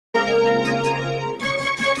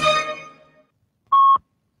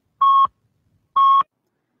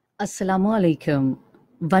Assalamu alaikum.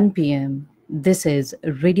 1 p.m. This is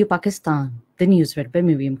Radio Pakistan, the news read by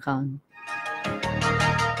Miriam Khan.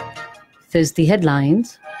 First, the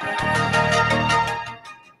headlines.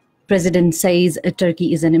 President says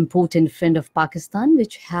Turkey is an important friend of Pakistan,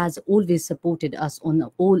 which has always supported us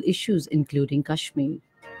on all issues, including Kashmir.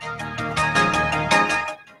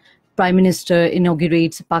 Prime Minister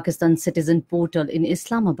inaugurates Pakistan Citizen Portal in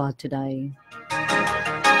Islamabad today.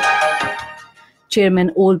 Chairman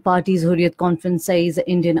All Parties Hurriyat Conference says the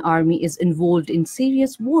Indian Army is involved in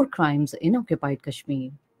serious war crimes in occupied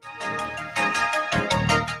Kashmir.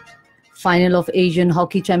 Final of Asian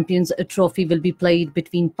Hockey Champions Trophy will be played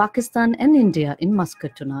between Pakistan and India in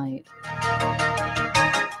Muscat tonight.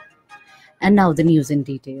 And now the news in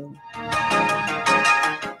detail.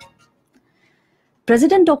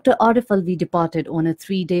 President Dr. Arif Alvi departed on a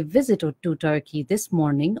 3-day visit to Turkey this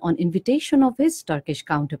morning on invitation of his Turkish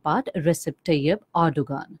counterpart Recep Tayyip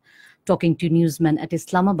Erdogan. Talking to newsmen at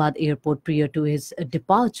Islamabad airport prior to his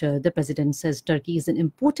departure, the president says Turkey is an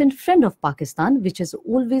important friend of Pakistan, which has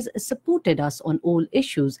always supported us on all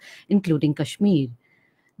issues, including Kashmir.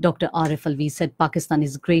 Dr. Arif Alvi said Pakistan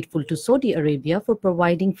is grateful to Saudi Arabia for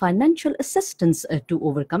providing financial assistance to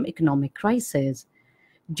overcome economic crisis.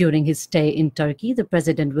 During his stay in Turkey, the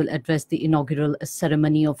president will address the inaugural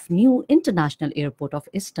ceremony of new international airport of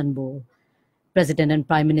Istanbul. President and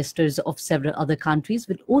prime ministers of several other countries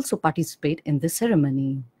will also participate in the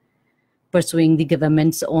ceremony. Pursuing the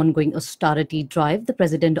government's ongoing austerity drive, the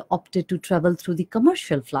president opted to travel through the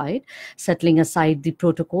commercial flight. Settling aside the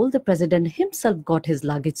protocol, the president himself got his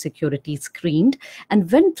luggage security screened and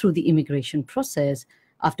went through the immigration process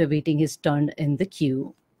after waiting his turn in the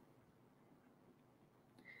queue.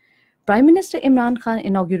 Prime Minister Imran Khan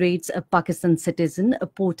inaugurates a Pakistan Citizen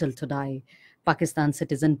Portal today. Pakistan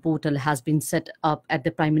Citizen Portal has been set up at the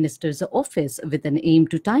Prime Minister's office with an aim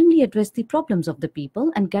to timely address the problems of the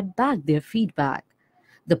people and get back their feedback.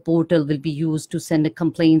 The portal will be used to send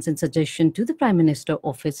complaints and suggestions to the Prime Minister's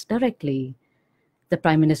office directly. The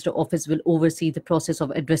Prime Minister's office will oversee the process of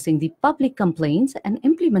addressing the public complaints and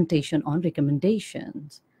implementation on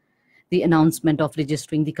recommendations. The announcement of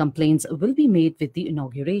registering the complaints will be made with the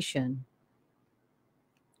inauguration.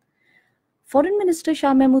 Foreign Minister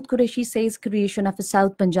Shah Mahmood Qureshi says creation of a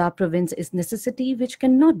South Punjab province is necessity which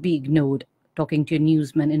cannot be ignored. Talking to a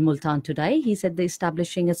newsman in Multan today, he said that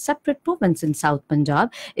establishing a separate province in South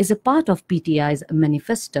Punjab is a part of PTI's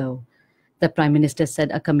manifesto. The Prime Minister said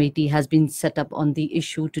a committee has been set up on the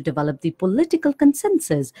issue to develop the political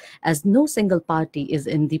consensus, as no single party is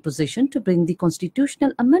in the position to bring the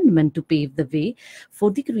constitutional amendment to pave the way for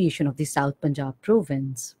the creation of the South Punjab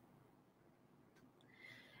province.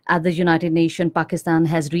 At the United Nations, Pakistan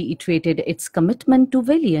has reiterated its commitment to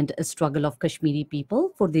valiant struggle of Kashmiri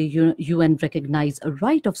people for the UN recognized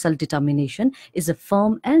right of self-determination is a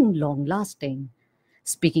firm and long-lasting.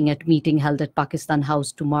 Speaking at a meeting held at Pakistan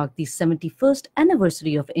House to mark the 71st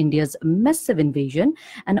anniversary of India's massive invasion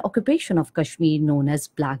and occupation of Kashmir known as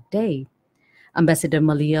Black Day, Ambassador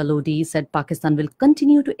Malia Lodi said Pakistan will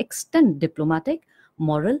continue to extend diplomatic,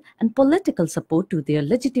 moral and political support to their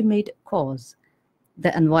legitimate cause.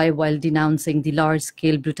 The envoy, while denouncing the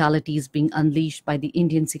large-scale brutalities being unleashed by the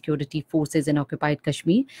Indian security forces in occupied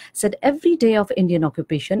Kashmir, said every day of Indian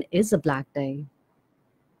occupation is a Black Day.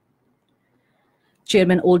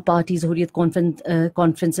 Chairman All Parties Hurriyat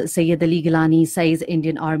Conference Syed Ali Gilani says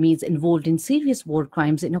Indian Army is involved in serious war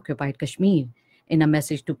crimes in occupied Kashmir. In a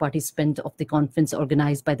message to participants of the conference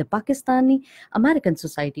organized by the Pakistani American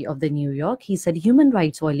Society of the New York, he said human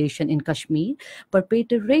rights violation in Kashmir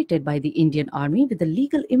perpetrated by the Indian Army with the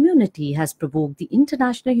legal immunity has provoked the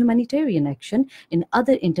international humanitarian action in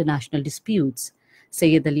other international disputes.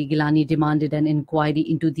 Syed Ali Gilani demanded an inquiry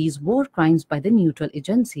into these war crimes by the neutral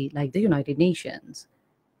agency like the United Nations.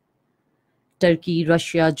 Turkey,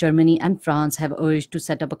 Russia, Germany and France have urged to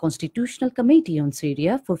set up a constitutional committee on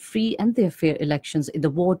Syria for free and fair elections in the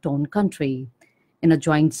war-torn country. In a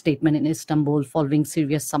joint statement in Istanbul following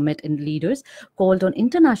Syria's summit, and leaders called on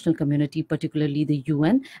international community, particularly the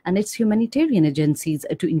UN and its humanitarian agencies,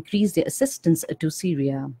 to increase their assistance to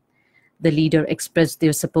Syria. The leader expressed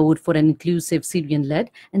their support for an inclusive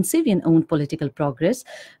Syrian-led and Syrian-owned political progress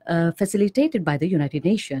facilitated by the United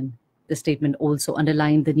Nations. The statement also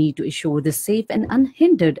underlined the need to ensure the safe and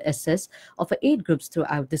unhindered access of aid groups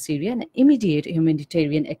throughout the Syria and immediate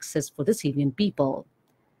humanitarian access for the Syrian people.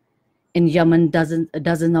 In Yemen, a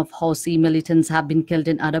dozen of Houthi militants have been killed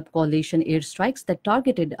in Arab coalition airstrikes that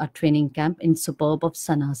targeted a training camp in suburb of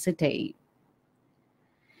Sana'a city.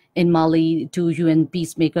 In Mali, 2 UN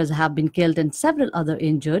peacemakers have been killed and several others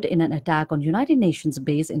injured in an attack on United Nations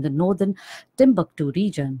base in the northern Timbuktu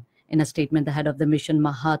region. In a statement, the head of the mission,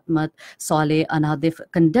 Mahatmat Saleh Anadif,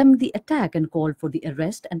 condemned the attack and called for the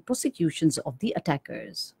arrest and prosecutions of the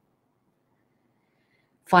attackers.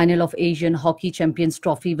 Final of Asian Hockey Champions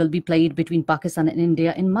Trophy will be played between Pakistan and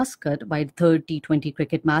India in Muscat, while the third T20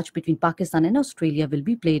 cricket match between Pakistan and Australia will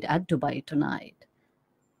be played at Dubai tonight.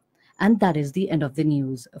 And that is the end of the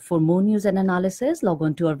news. For more news and analysis, log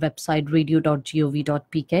on to our website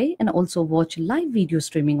radio.gov.pk and also watch live video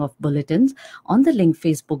streaming of bulletins on the link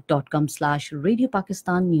facebook.com/Radio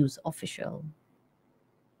Pakistan News Official.